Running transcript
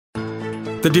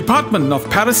The Department of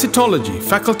Parasitology,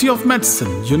 Faculty of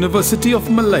Medicine, University of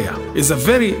Malaya is a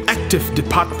very active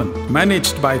department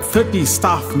managed by 30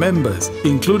 staff members,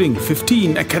 including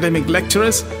 15 academic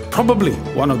lecturers, probably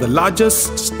one of the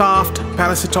largest staffed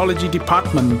parasitology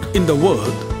department in the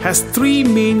world, has three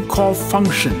main core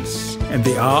functions, and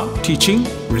they are teaching,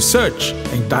 research,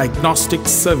 and diagnostic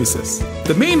services.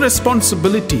 The main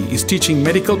responsibility is teaching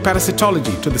medical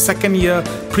parasitology to the second-year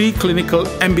preclinical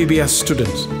MBBS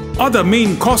students. Other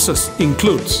main courses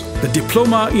includes the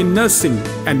Diploma in Nursing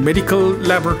and Medical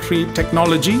Laboratory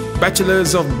Technology,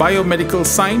 Bachelors of Biomedical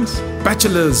Science,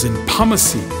 Bachelors in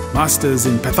Pharmacy, Masters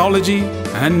in Pathology,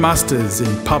 and Masters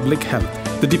in Public Health.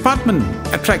 The department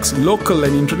attracts local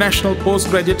and international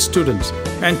postgraduate students,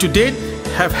 and to date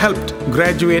have helped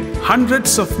graduate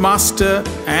hundreds of master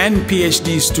and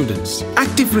PhD students.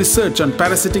 Active research on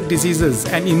parasitic diseases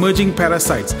and emerging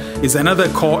parasites is another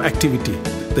core activity.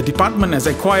 The department has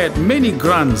acquired many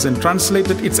grants and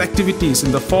translated its activities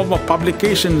in the form of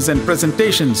publications and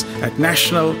presentations at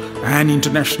national and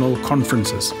international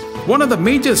conferences. One of the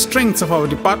major strengths of our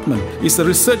department is the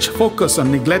research focus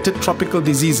on neglected tropical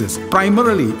diseases,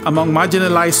 primarily among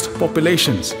marginalized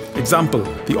populations. Example,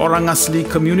 the Orang Asli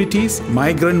communities,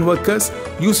 migrant workers,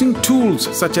 using tools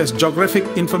such as geographic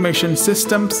information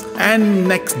systems and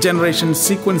next-generation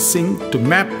sequencing to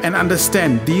map and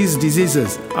understand these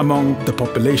diseases among the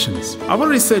populations. Our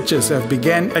researchers have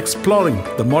begun exploring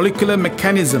the molecular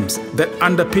mechanisms that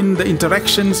underpin the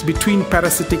interactions between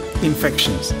parasitic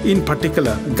infections, in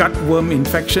particular gut worm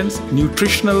infections,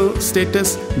 nutritional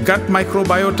status, gut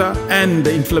microbiota, and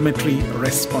the inflammatory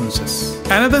responses.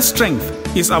 Another strength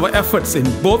is our efforts in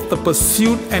both the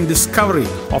pursuit and discovery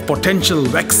of potential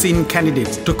vaccine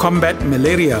candidates to combat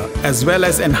malaria, as well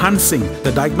as enhancing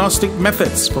the diagnostic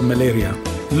methods for malaria.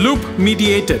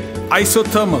 Loop-mediated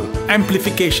isothermal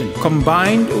amplification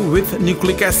combined with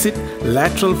nucleic acid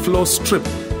lateral flow strip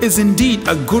is indeed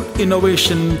a good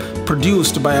innovation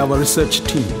produced by our research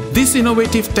team. This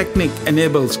innovative technique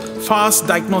enables fast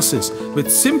diagnosis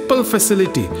with simple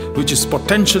facility, which is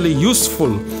potentially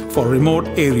useful for remote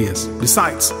areas.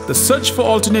 Besides, the search for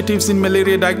alternatives in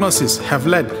malaria diagnosis have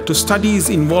led to studies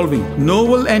involving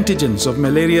novel antigens of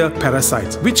malaria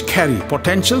parasites, which carry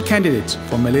potential candidates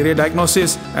for malaria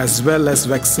diagnosis as well as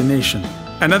vaccination.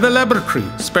 Another laboratory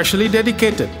specially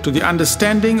dedicated to the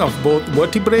understanding of both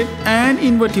vertebrate and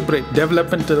invertebrate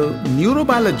developmental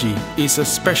neurobiology is a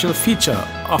special feature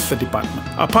of the department.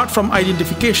 Apart from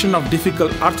identification of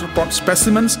difficult arthropod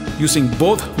specimens using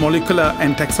both molecular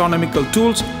and taxonomical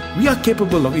tools, we are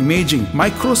capable of imaging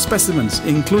microspecimens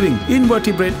including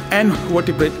invertebrate and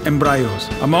vertebrate embryos.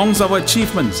 Amongst our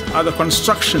achievements are the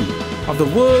construction of the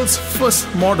world's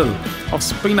first model of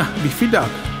spina bifida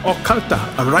occulta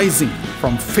arising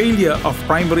from failure of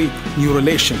primary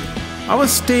neurulation. Our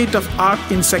state-of-art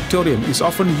insectorium is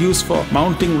often used for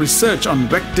mounting research on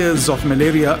vectors of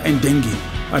malaria and dengue.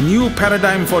 A new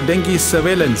paradigm for dengue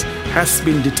surveillance has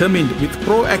been determined with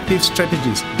proactive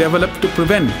strategies developed to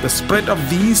prevent the spread of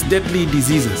these deadly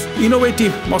diseases.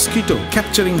 Innovative mosquito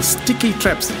capturing sticky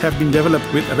traps have been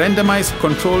developed with randomized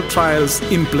controlled trials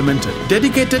implemented.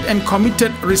 Dedicated and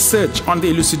committed research on the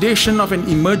elucidation of an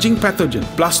emerging pathogen,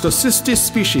 blastocystis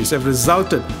species, have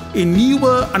resulted in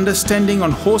newer understanding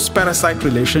on host-parasite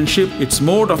relationship, its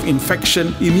mode of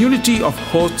infection, immunity of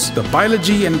hosts, the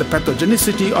biology and the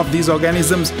pathogenicity of these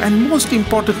organisms, and most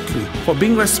importantly, for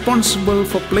being responsible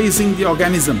for placing the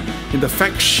organism in the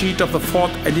fact sheet of the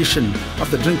 4th edition of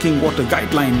the Drinking Water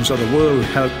Guidelines of the World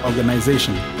Health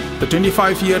Organization. The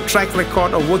 25-year track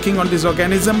record of working on this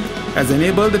organism has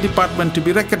enabled the department to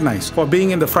be recognized for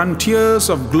being in the frontiers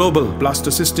of global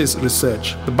blastocystis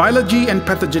research. The biology and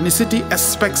pathogenicity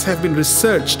aspects have been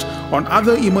researched on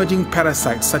other emerging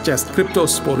parasites such as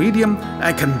Cryptosporidium,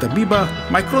 Acanthamoeba,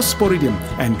 Microsporidium,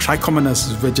 and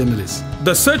Trichomonas vaginalis.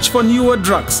 The search for newer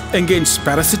drugs against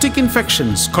parasitic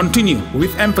infections continue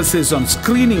with emphasis on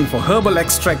screening for herbal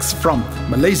extracts from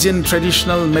Malaysian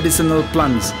traditional medicinal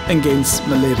plants against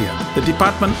malaria. The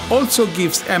department also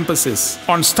gives emphasis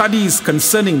on studies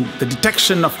concerning the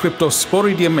detection of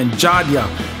Cryptosporidium and Giardia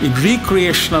in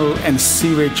recreational and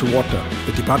sewage water.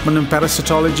 The Department of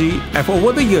Parasitology have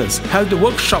over the years held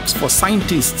workshops for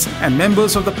scientists and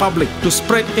members of the public to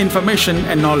spread information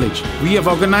and knowledge. We have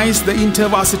organized the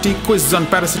InterVarsity Quiz on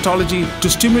Parasitology to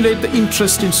stimulate the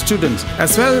interest in students,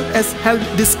 as well as held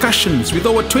discussions with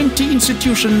over 20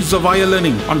 institutions of higher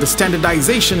learning on the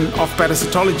standardization of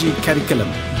parasitology curriculum.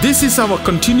 This is our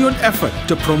continued effort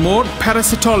to promote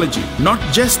parasitology, not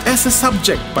just as a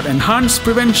subject, but enhance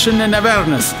prevention and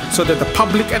awareness so that the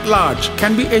public at large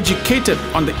can be educated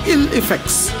on the ill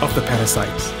effects of the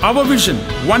parasites. Our vision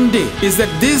one day is that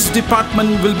this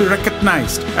department will be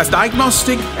recognized as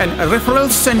diagnostic and a referral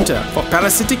center for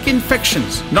parasitic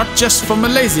infections, not just for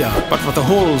Malaysia, but for the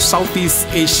whole Southeast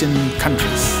Asian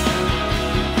countries.